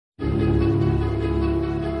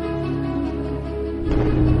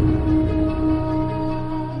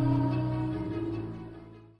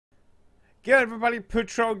G'day everybody,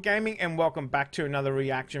 Patrol Gaming, and welcome back to another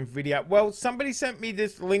reaction video. Well, somebody sent me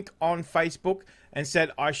this link on Facebook and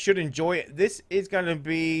said I should enjoy it. This is going to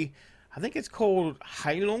be, I think it's called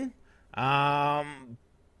Heilung. And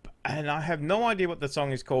I have no idea what the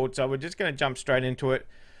song is called, so we're just going to jump straight into it.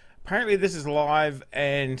 Apparently this is live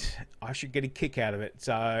and I should get a kick out of it.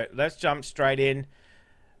 So let's jump straight in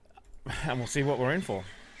and we'll see what we're in for.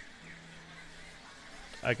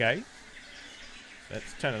 Okay.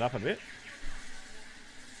 Let's turn it up a bit.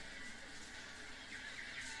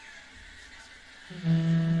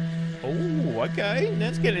 Oh, okay.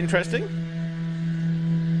 Let's get interesting.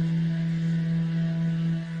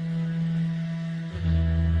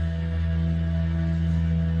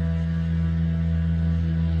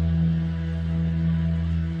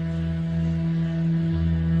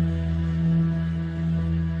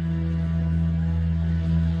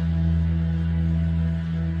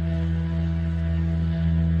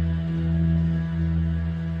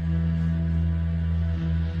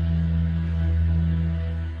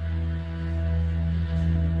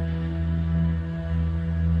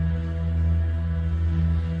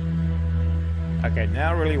 Okay, now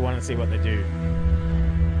I really want to see what they do.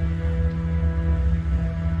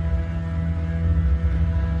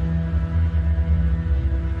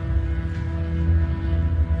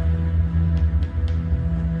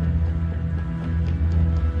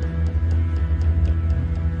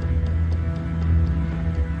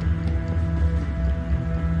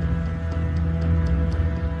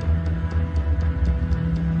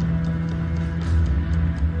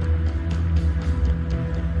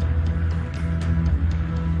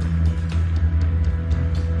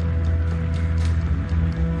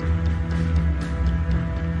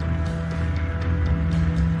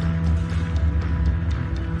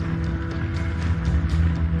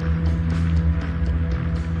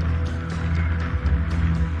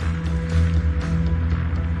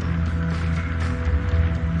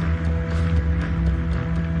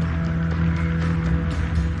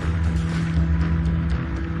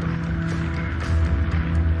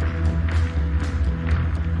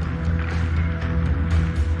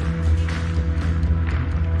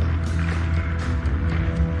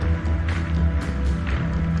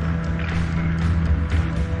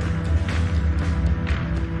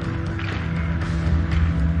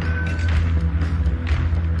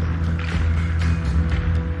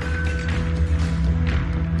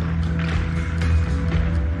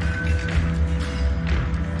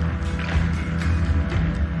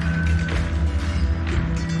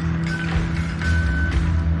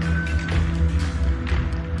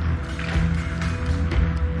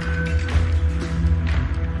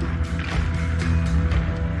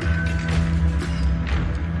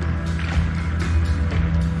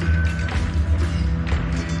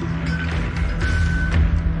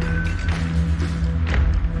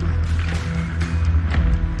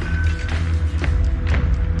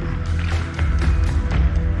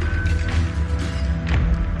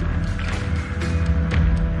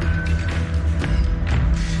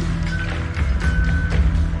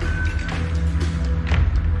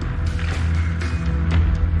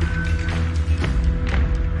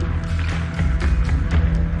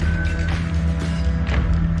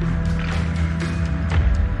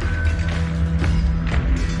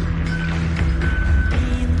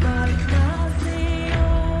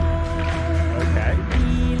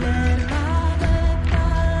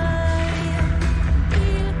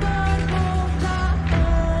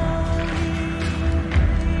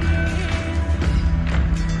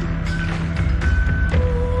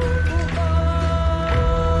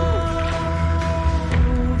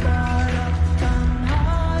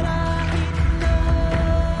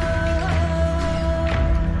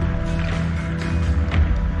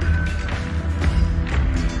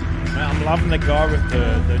 Loving the guy with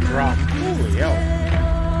the drum. Holy hell.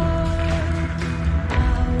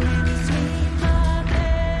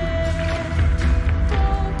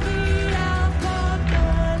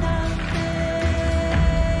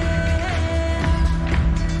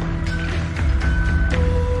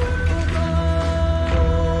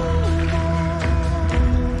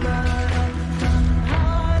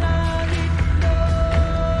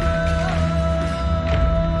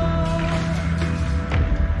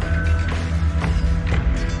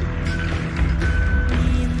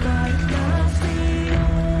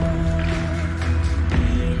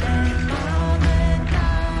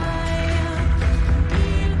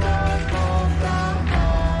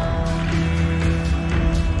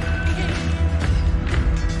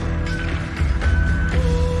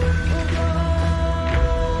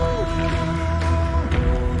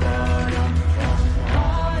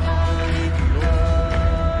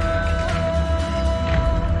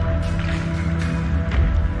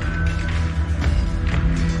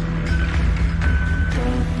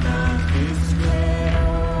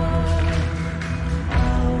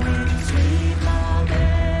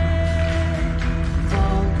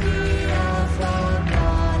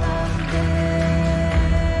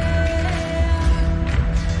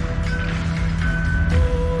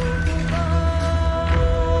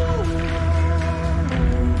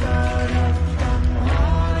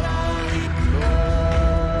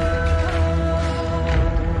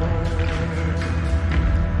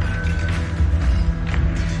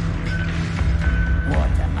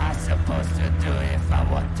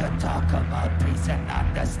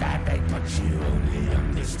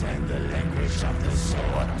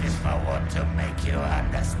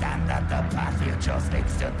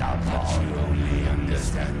 downfall. But you only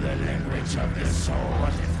understand the language of the soul.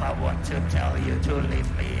 What if I want to tell you to leave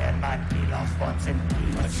me and my beloved ones in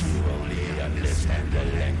peace? But you only understand the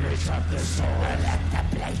language of the soul. And let the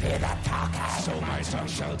blade be the talker. So my tongue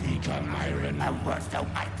shall become iron. And words the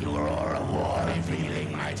mighty roar of war. Revealing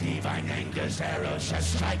my divine anger's arrows shall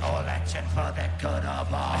strike all action for the good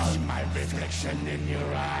of all. I see my reflection in your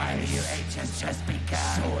eyes. Your age has just begun.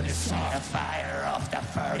 Sword is soft. The fire of the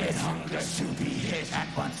furnace. It hungers to be hit and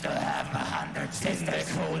wants to have 100 sisters. In the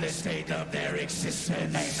coldest state of their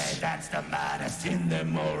existence. They may dance the maddest in the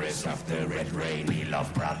morass of the red rain.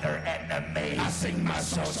 Beloved brother, enemy, I sing my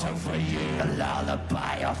soul song for you. The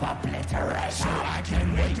lullaby of obliteration. So I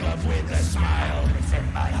can wake up with a smile. Bliss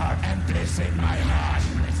in my heart and bliss in my heart.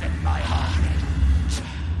 Bliss in my heart.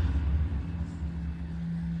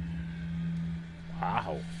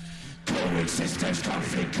 Wow. Coexistence,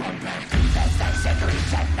 conflict, compact, infestation,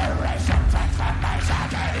 regeneration, transformation.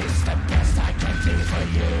 That is the best I can do for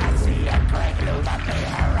you. I see a great loop on the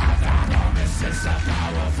horizon. Promises a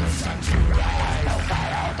powerful sun to rise. No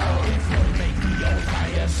matter though, it will make the old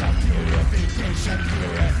fires of purification,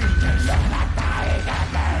 purification. Look like dying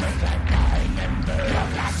ember. Look like dying ember.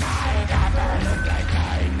 Look like dying ember. Look like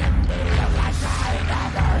dying ember. Look like dying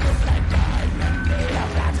ember. Look like dying ember. Look like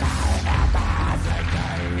dying ember. Look like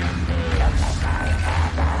dying ember.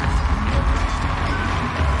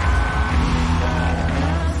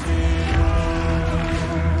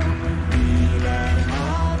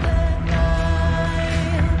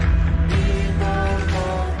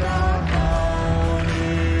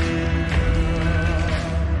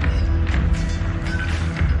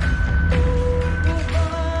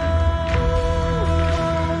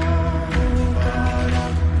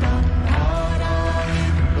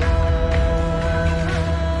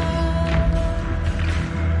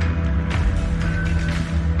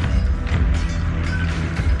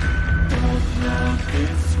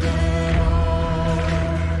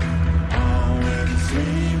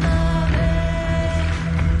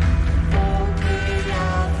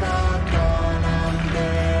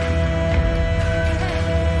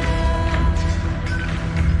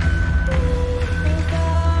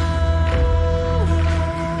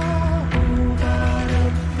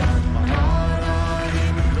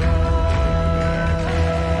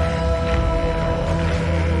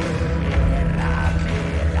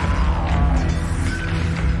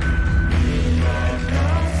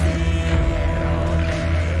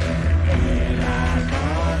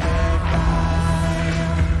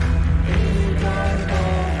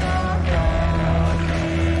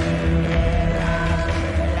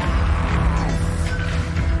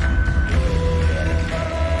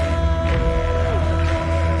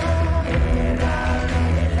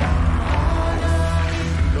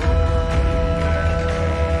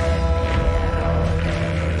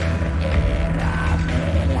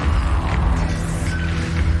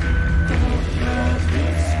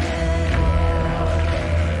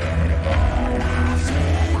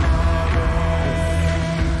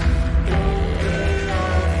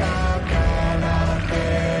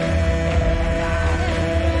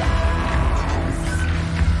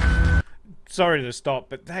 Sorry to stop,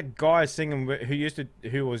 but that guy singing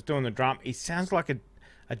who was doing the drum, he sounds like a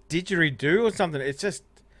didgeridoo or something. It's just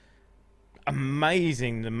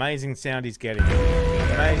amazing, the amazing sound he's getting.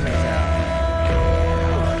 Amazing sound.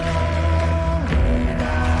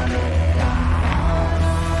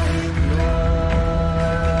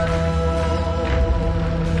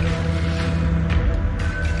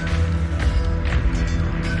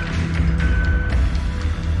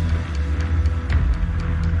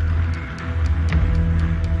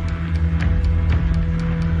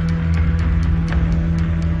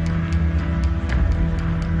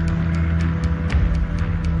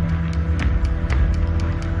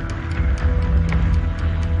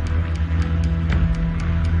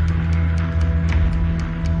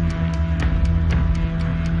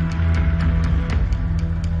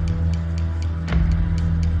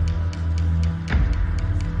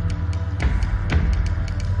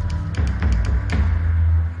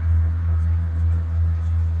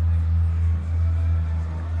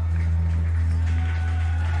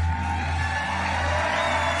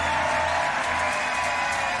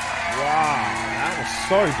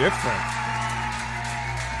 So different.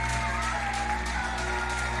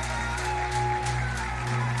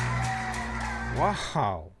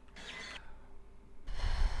 Wow.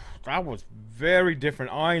 That was very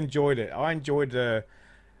different. I enjoyed it. I enjoyed the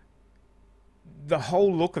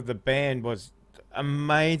whole look of the band was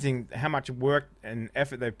amazing. How much work and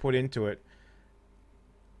effort they put into it.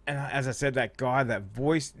 And as I said, that guy, that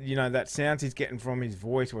voice, you know, that sounds he's getting from his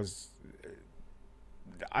voice was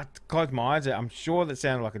I closed my eyes. I'm sure that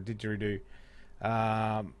sounded like a didgeridoo.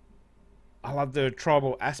 I love the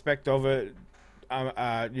tribal aspect of it.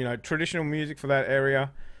 You know, traditional music for that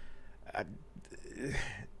area. I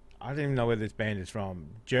don't even know where this band is from.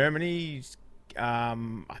 Germany. I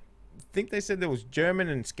think they said there was German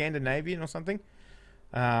and Scandinavian or something.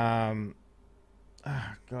 Oh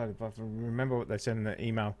God, if I remember what they said in the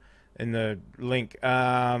email, in the link.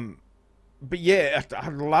 But yeah, I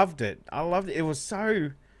loved it. I loved it. It was so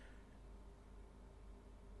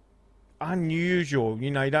unusual.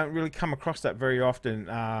 You know, you don't really come across that very often.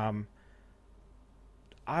 I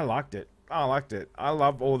liked it. I liked it. I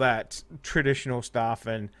love all that traditional stuff,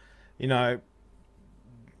 and you know,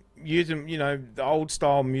 using, you know, the old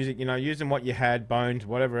style music. You know, using what you had, bones,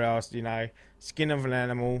 whatever else. You know, skin of an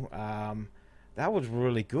animal. That was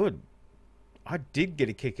really good. I did get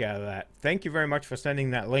a kick out of that. Thank you very much for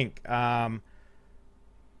sending that link. Yeah,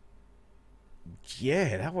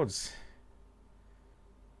 that was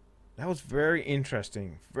very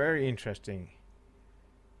interesting. Very interesting.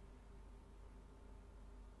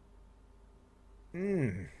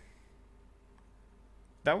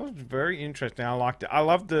 That was very interesting. I liked it. I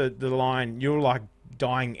love the line, "You're like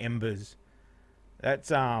dying embers." That's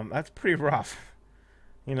pretty rough.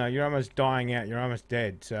 You know, you're almost dying out. You're almost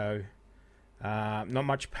dead. So, not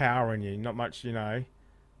much power in you. Not much, you know,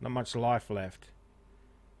 not much life left.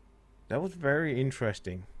 That was very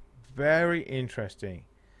interesting. Very interesting.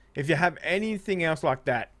 If you have anything else like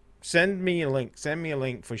that, send me a link. Send me a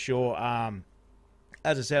link for sure.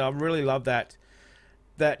 As I said, I really love that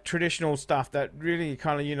traditional stuff. That really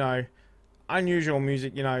kind of, you know, unusual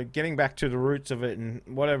music. You know, getting back to the roots of it and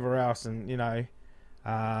whatever else. And you know,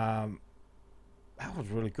 that was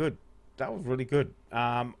really good. That was really good.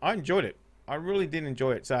 I enjoyed it. I really did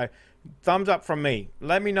enjoy it. So, thumbs up from me.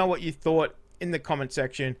 Let me know what you thought in the comment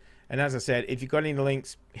section. And as I said, if you've got any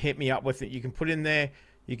links, hit me up with it. You can put in there.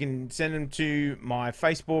 You can send them to my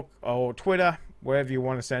Facebook or Twitter, wherever you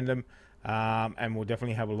want to send them. And we'll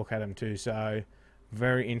definitely have a look at them too. So,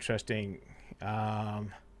 very interesting. Yeah,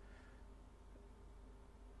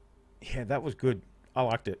 that was good. I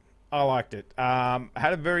liked it. I liked it.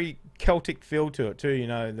 Had a very Celtic feel to it too. You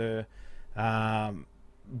know,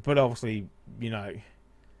 but obviously, you know,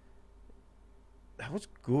 that was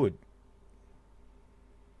good.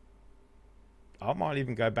 I might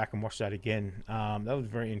even go back and watch that again. That was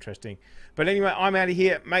very interesting. But anyway, I'm out of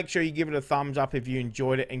here. Make sure you give it a thumbs up if you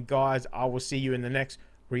enjoyed it. And guys, I will see you in the next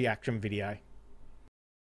reaction video.